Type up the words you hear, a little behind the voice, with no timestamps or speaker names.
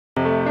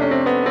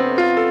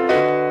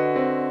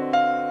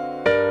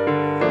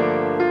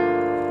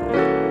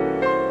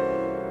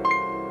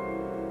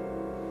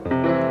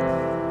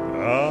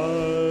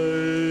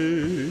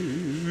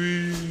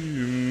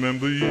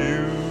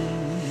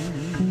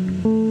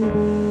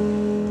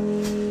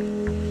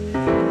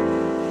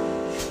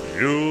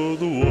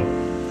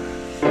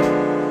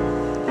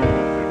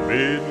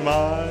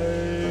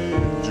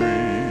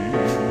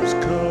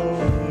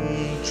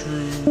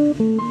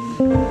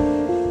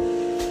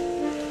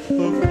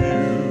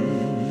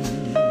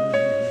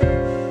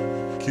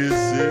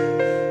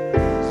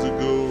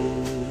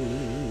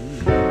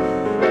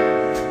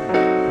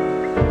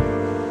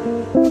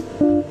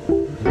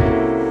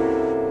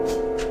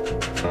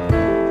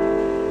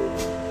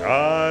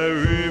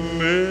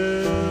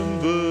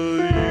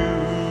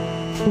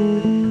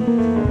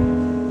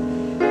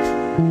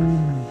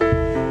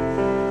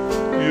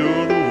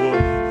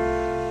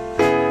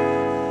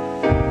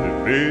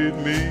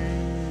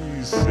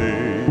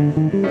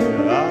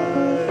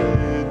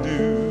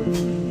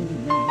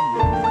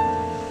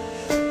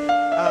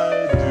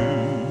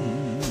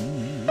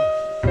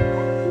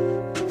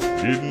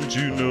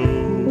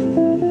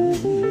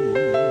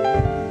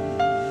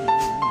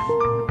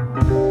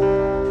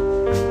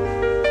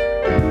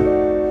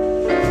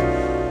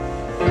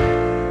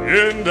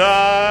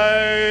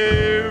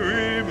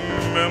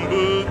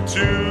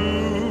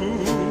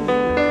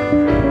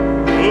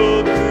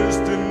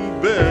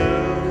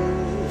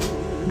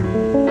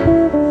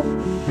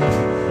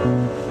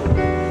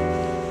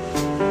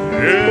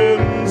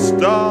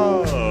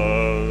stars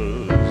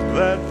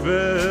that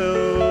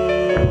fell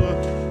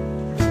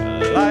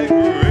like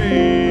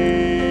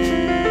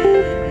rain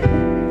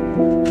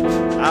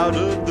out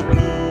of the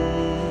blue.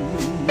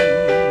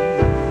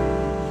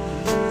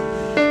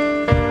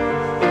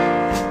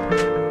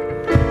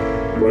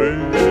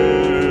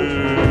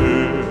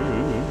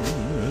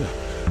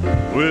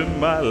 When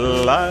my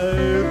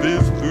life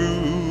is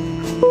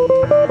through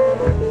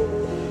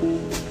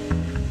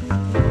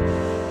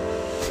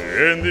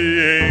and the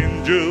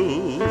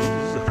angels,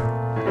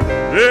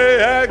 they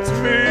ask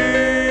me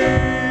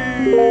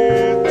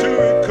to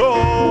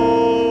recall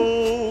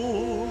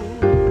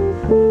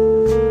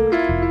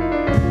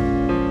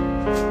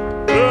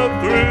the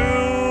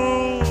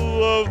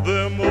thrill of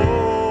them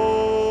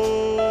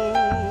all,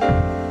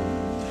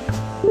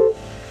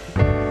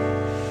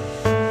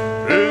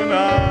 and I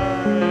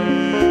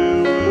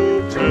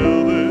will tell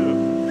them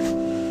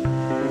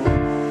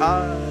I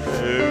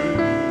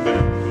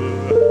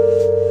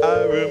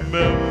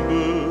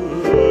remember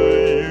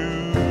you.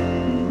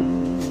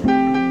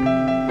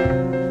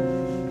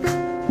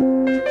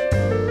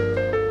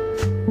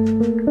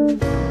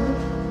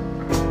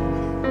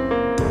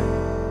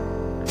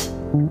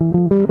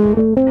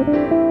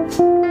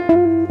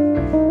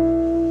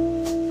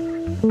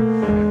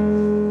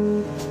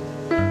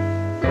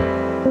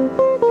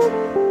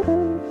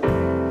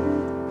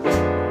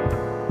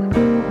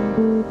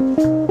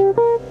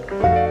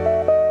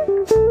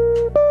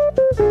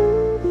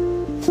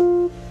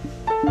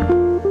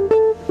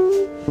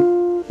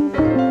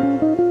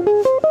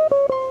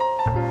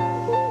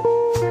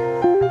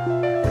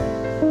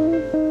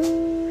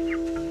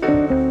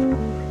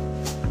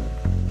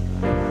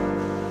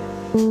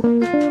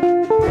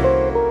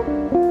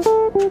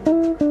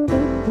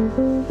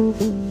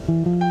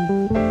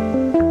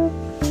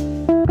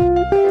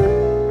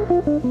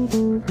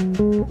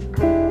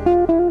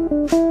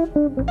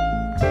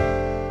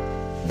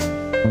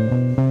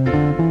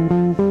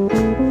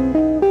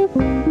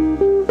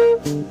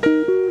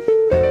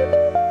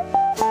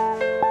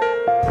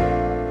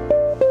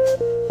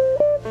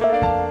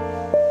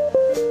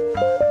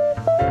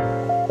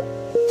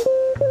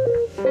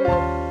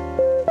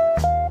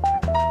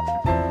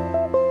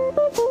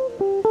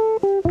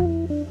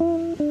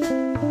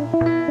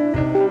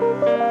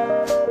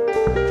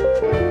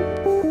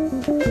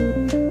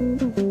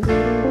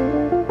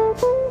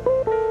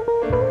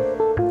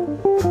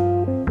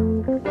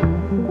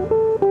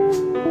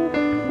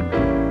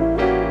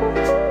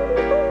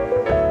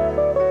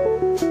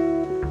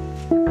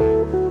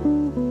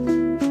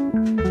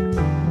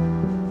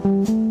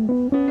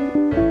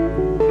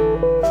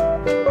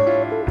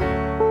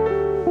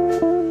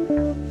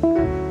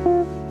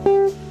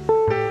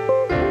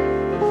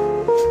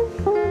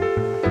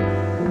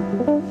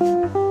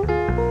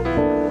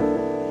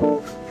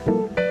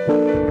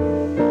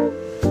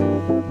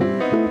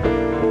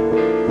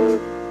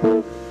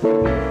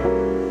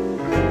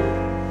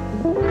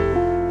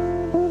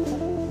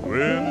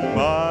 When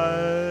my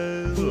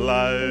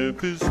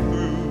life is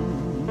through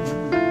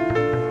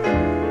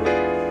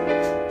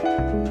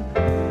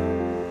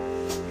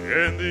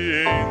and the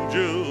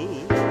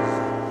angels,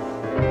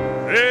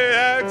 they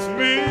ask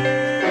me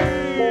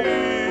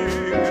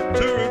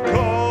to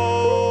recall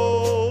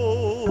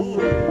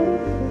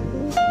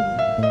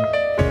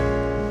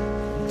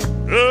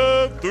the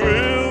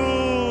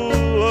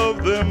thrill of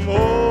them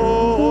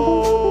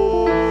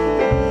all,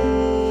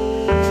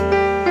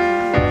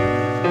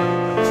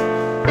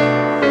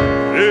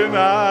 and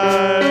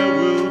I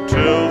will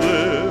tell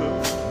them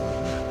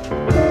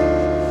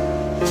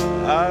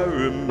I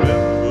remember